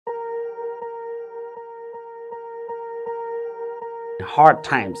Hard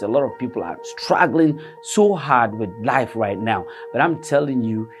times. A lot of people are struggling so hard with life right now, but I'm telling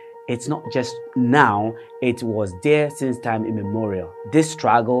you, it's not just now, it was there since time immemorial. This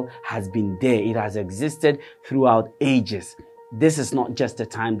struggle has been there, it has existed throughout ages. This is not just the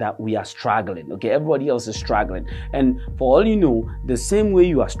time that we are struggling, okay? Everybody else is struggling, and for all you know, the same way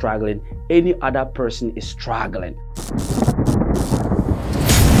you are struggling, any other person is struggling.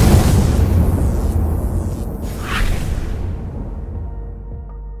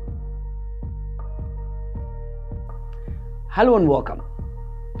 Hello and welcome.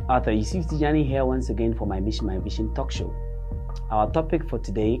 Arthur Yusuf Tijani here once again for my Mission, My Vision talk show. Our topic for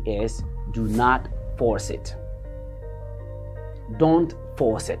today is do not force it. Don't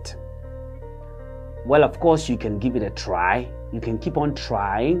force it. Well, of course, you can give it a try. You can keep on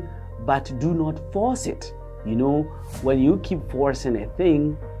trying, but do not force it. You know, when you keep forcing a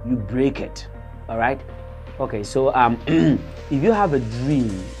thing, you break it. All right? Okay, so if you have a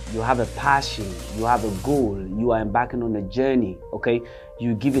dream, you have a passion, you have a goal, you are embarking on a journey, okay,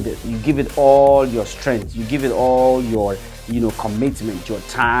 you give it all your strength, you give it all your commitment, your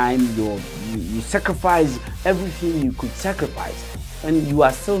time, you sacrifice everything you could sacrifice, and you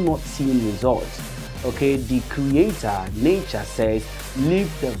are still not seeing results. Okay, the creator, nature says, leave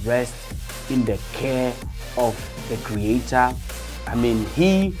the rest in the care of the creator. I mean,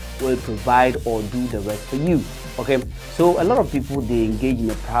 he will provide or do the rest for you. Okay, so a lot of people, they engage in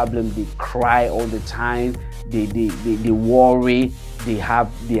a problem, they cry all the time, they worry,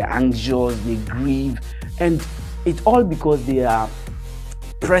 they're anxious, they grieve, and it's all because they are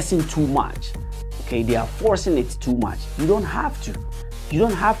pressing too much. Okay, they are forcing it too much. You don't have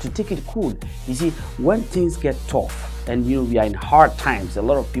to take it cool. You see, when things get tough and we are in hard times, a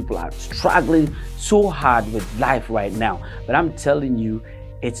lot of people are struggling so hard with life right now, but I'm telling you,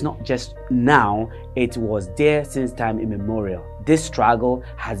 it's not just now, it was there since time immemorial. This struggle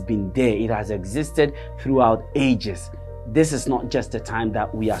has been there, it has existed throughout ages. This is not just the time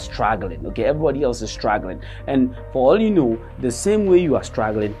that we are struggling, okay? Everybody else is struggling, and for all you know, the same way you are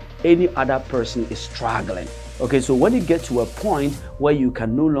struggling, any other person is struggling. Okay, so when you get to a point where you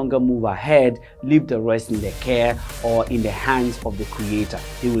can no longer move ahead, leave the rest in the care or in the hands of the creator.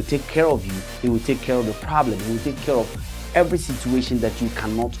 He will take care of you, he will take care of the problem, he will take care of every situation that you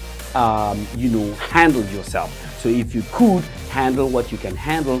cannot handle yourself. So if you could handle what you can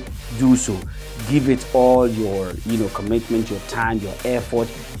handle, do so. Give it all your commitment, your time, your effort,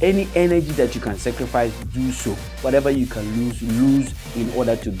 any energy that you can sacrifice, do so. Whatever you can lose in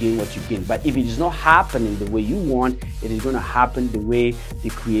order to gain what you gain. But if it is not happening the way you want, it is going to happen the way the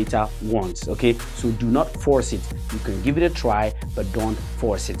creator wants. Okay, so do not force it. You can give it a try, but don't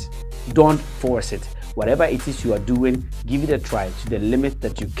force it. Don't force it. Whatever it is you are doing, give it a try to the limit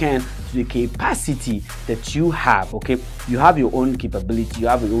that you can, to the capacity that you have. Okay, you have your own capability, you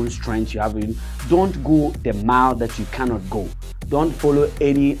have your own strength, don't go the mile that you cannot go. Don't follow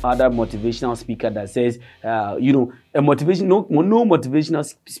any other motivational speaker that says no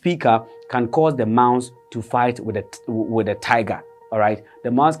motivational speaker can cause the mouse to fight with a tiger. All right,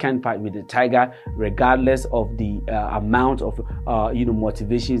 the mouse can fight with the tiger regardless of the amount of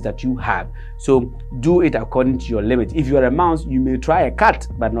motivations that you have. So do it according to your limit. If you are a mouse, you may try a cat,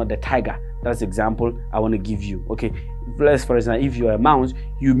 but not the tiger. That's the example I want to give you. Okay, for example, if you are a mouse,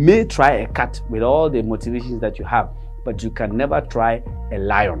 you may try a cat with all the motivations that you have, but you can never try a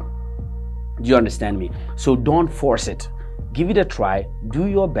lion. Do you understand me? So don't force it. Give it a try, do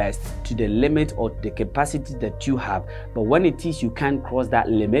your best to the limit or the capacity that you have. But when it is you can't cross that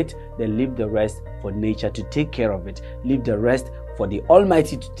limit, then leave the rest for nature to take care of it. Leave the rest for the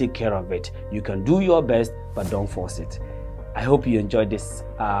Almighty to take care of it. You can do your best, but don't force it. I hope you enjoyed this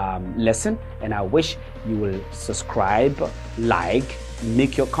lesson, and I wish you will subscribe, like,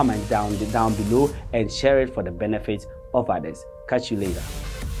 make your comment down below, and share it for the benefit of others. Catch you later.